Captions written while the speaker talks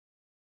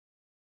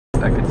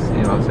I could,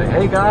 you know, say,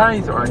 hey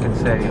guys, or I can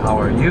say, how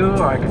are you?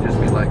 Or I can just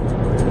be like,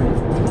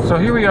 so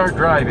here we are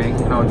driving,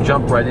 you know,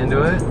 jump right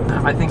into it.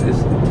 I think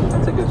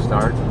that's a good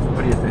start.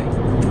 What do you think?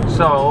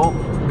 So,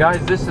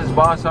 guys, this is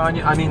Boss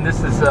Anya. I mean,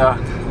 this is,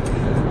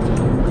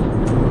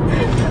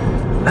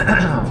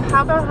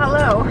 How about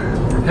hello?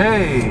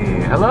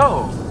 Hey,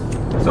 hello.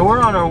 So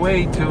we're on our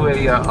way to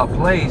a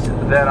place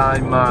that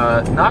I'm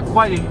not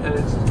quite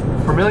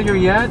familiar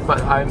yet,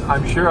 but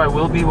I'm sure I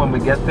will be when we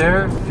get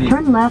there.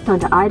 Turn left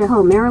onto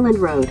Idaho, Maryland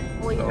Road.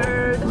 We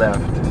heard. Left.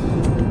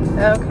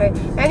 Okay.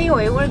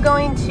 Anyway, we're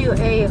going to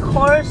a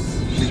horse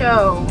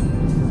show.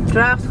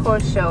 Draft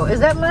horse show. Is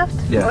that left?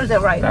 Yeah. Or is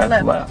that right?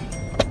 That's left.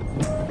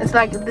 It's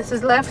like this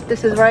is left,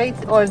 this is right,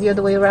 or the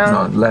other way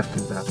around? No, left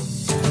is that.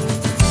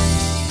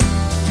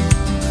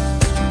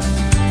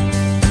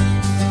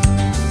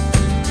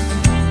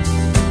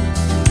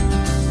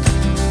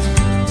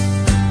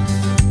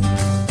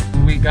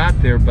 We got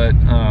there, but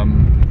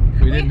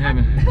we didn't have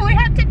any. We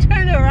had to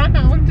turn around.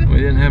 We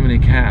didn't have any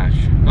cash.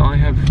 I only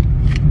have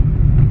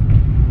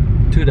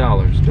 $2.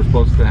 They're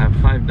supposed to have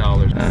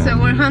 $5. So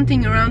we're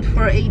hunting around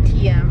for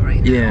ATM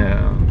right now.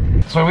 Yeah.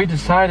 So we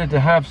decided to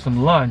have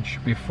some lunch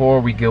before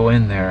we go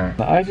in there.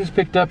 I just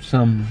picked up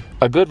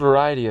a good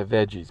variety of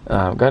veggies.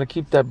 Got to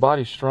keep that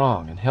body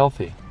strong and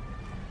healthy.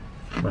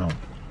 Well,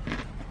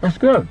 that's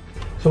good.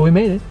 So we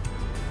made it.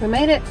 We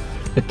made it.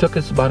 It took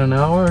us about an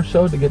hour or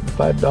so to get the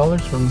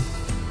 $5 from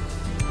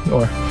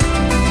your.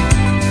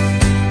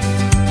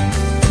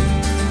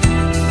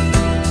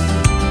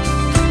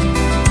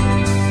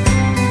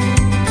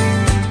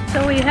 So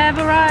we have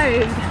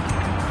arrived.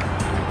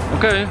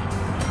 Okay.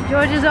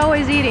 George is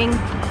always eating.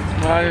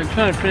 I'm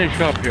trying to finish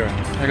up here.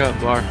 I got a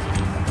bar.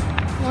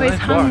 Always nice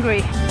bar.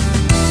 hungry.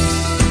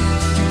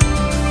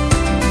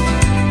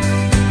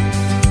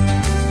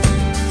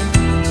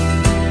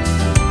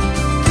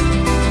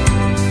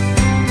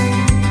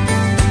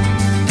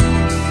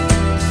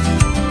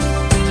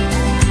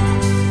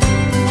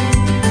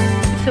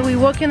 So we're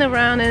walking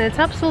around and it's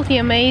absolutely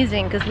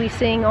amazing because we're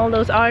seeing all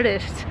those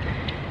artists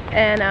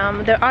and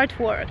their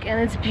artwork, and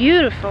it's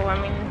beautiful.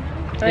 I mean,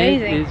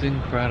 amazing. It is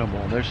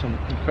incredible. There's some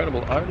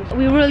incredible artists.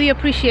 We really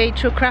appreciate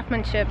true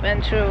craftsmanship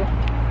and true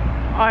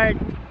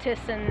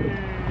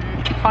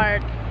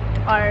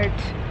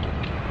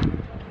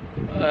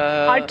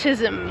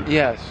artism.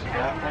 Yes.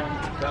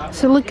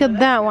 So look at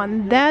that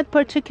one. That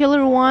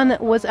particular one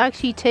was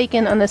actually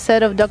taken on the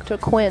set of Dr.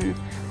 Quinn,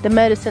 the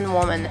medicine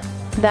woman.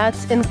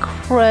 That's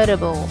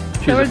incredible.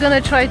 So we're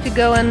gonna try to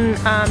go and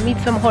meet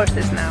some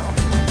horses now.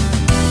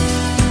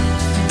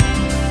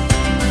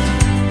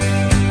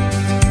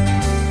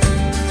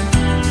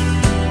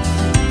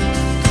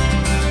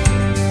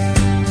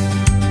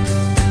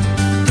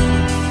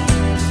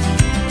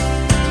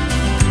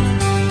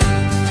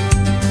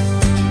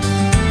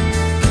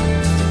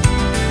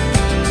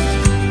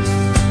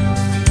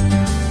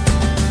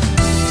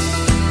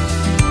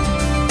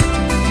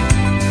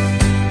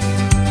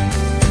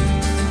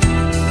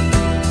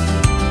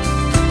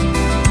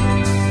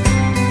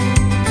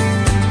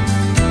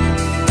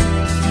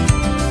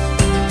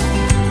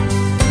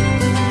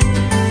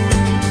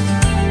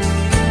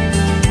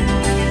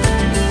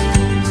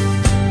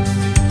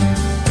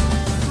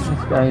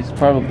 Guy's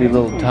probably a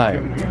little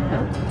tired.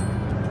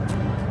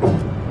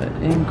 But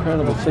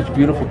incredible, such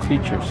beautiful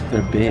creatures.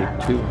 They're big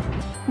too.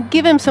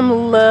 Give him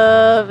some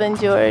love, and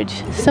George.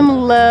 Some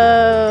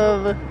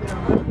love.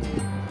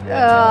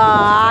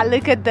 Ah,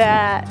 look at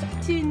that.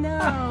 He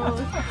knows.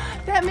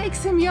 That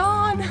makes him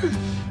yawn.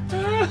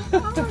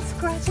 Oh,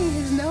 scratching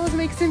his nose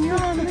makes him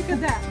yawn. Look at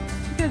that.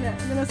 Look at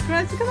that. I'm gonna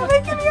scratch it's gonna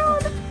make him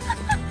yawn.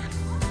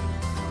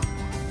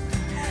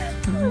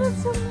 Oh,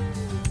 that's so nice.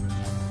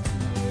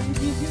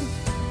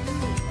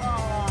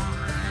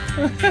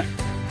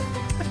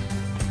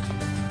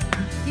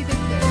 He did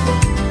good.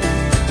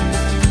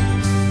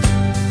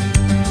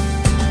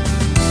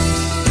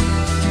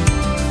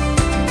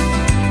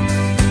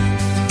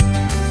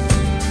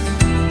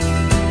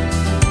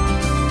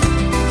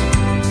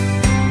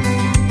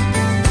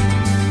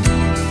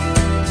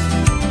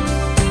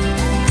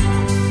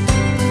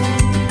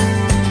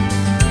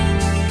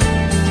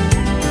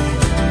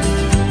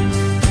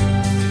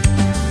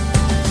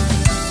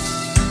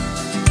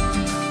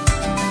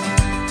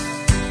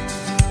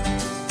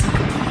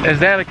 Is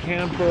that a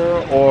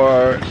camper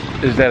or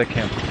is that a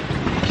camper?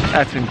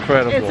 That's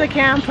incredible. It's a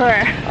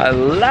camper. I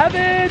love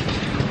it.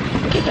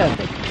 Look at that.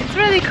 It's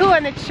really cool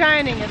and it's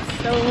shining. It's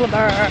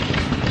silver.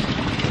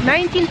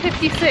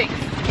 1956.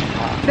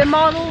 The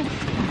model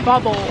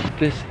Bubble.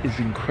 This is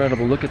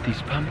incredible. Look at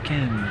these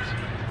pumpkins.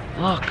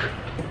 Look.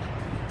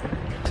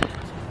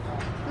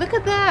 Look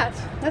at that.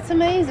 That's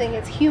amazing.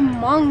 It's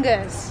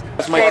humongous.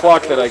 That's my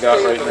clock that I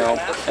got right now.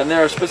 And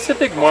there are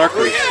specific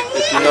markers,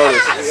 if you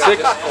notice,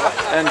 6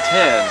 and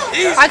 10.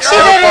 Actually,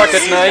 10 o'clock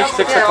at night,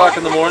 6 o'clock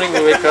in the morning,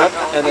 we wake up,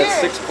 and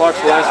at 6 o'clock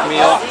last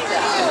meal,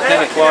 and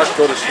 10 o'clock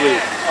go to sleep.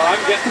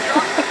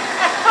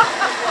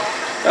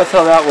 That's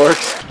how that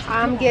works.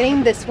 I'm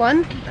getting this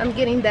one. I'm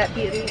getting that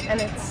beauty,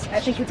 and I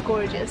think it's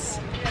gorgeous.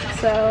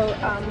 So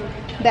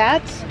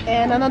that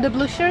and another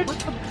blue shirt.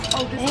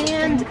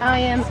 And I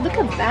am, look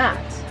at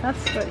that.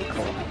 That's really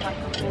cool.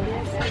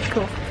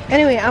 Cool.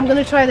 Anyway, I'm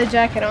gonna try the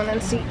jacket on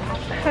and see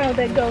how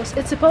that goes.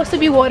 It's supposed to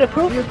be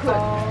waterproof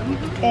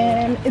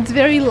and it's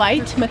very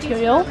light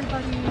material.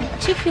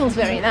 She feels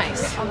very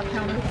nice.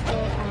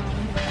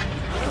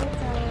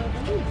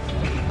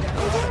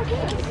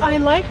 I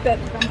like that.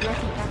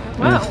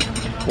 Wow.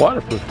 It's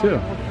waterproof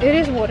too. It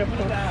is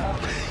waterproof.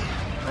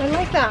 I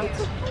like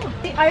that.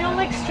 I don't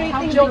like straight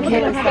things.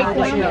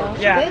 Like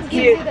yeah. This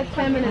gives it a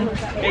feminine.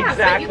 Yeah,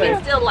 Exactly. but you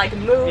can still like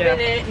move in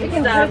it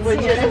and stuff,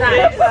 which is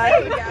nice.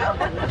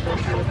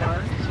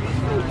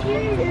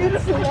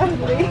 It's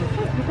lovely.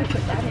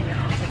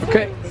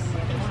 Okay.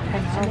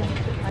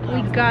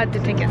 We got the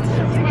tickets.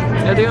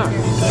 There they are.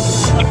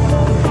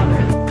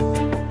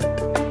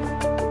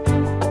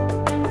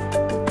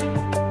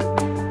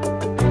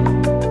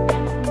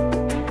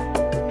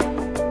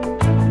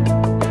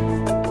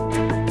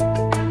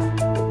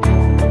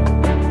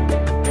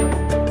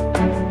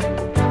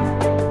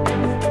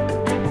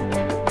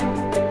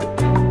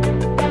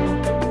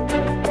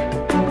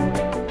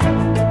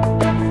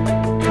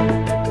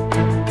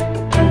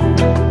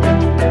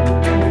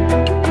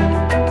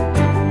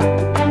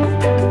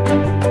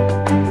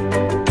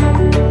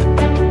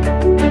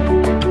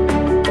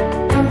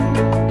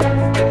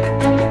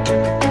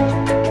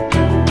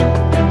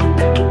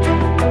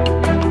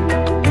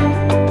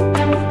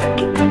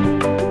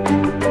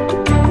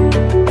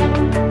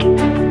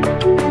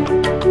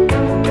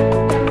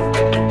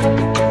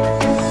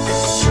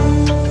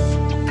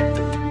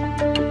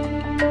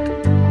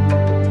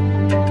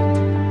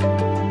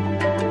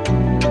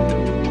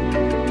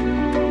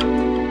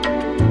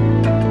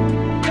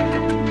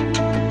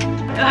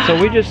 So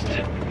we just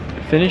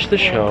finished the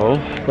show,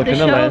 looking at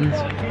the lens.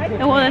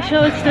 Well, the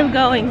show is still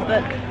going,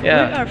 but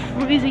Yeah. we are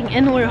freezing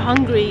and we're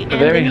hungry. And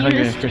Very the hungry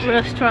nearest and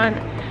restaurant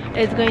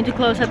is going to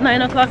close at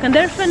 9 o'clock, and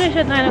they're finished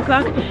at 9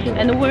 o'clock,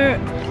 and we're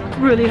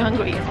really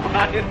hungry.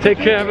 Take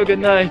care, have a good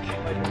night.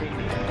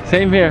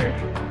 Same here.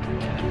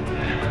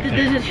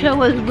 The show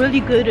was really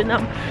good, and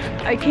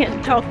I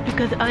can't talk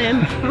because I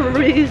am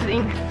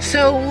freezing.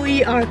 So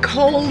we are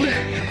cold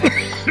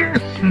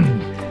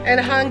and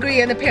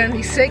hungry and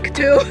apparently sick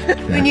too.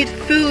 We need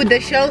food. The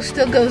show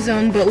still goes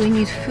on, but we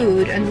need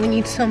food, and we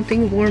need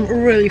something warm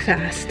really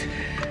fast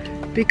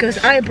because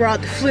I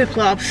brought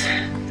flip-flops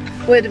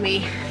with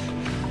me.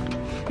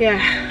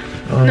 Yeah,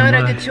 not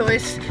a good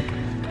choice.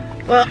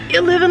 Well, you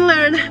live and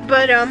learn,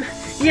 but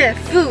yeah,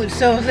 food.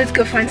 So let's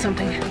go find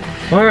something.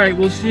 All right,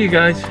 we'll see you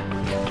guys.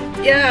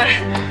 Yeah.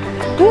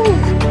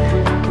 Woo.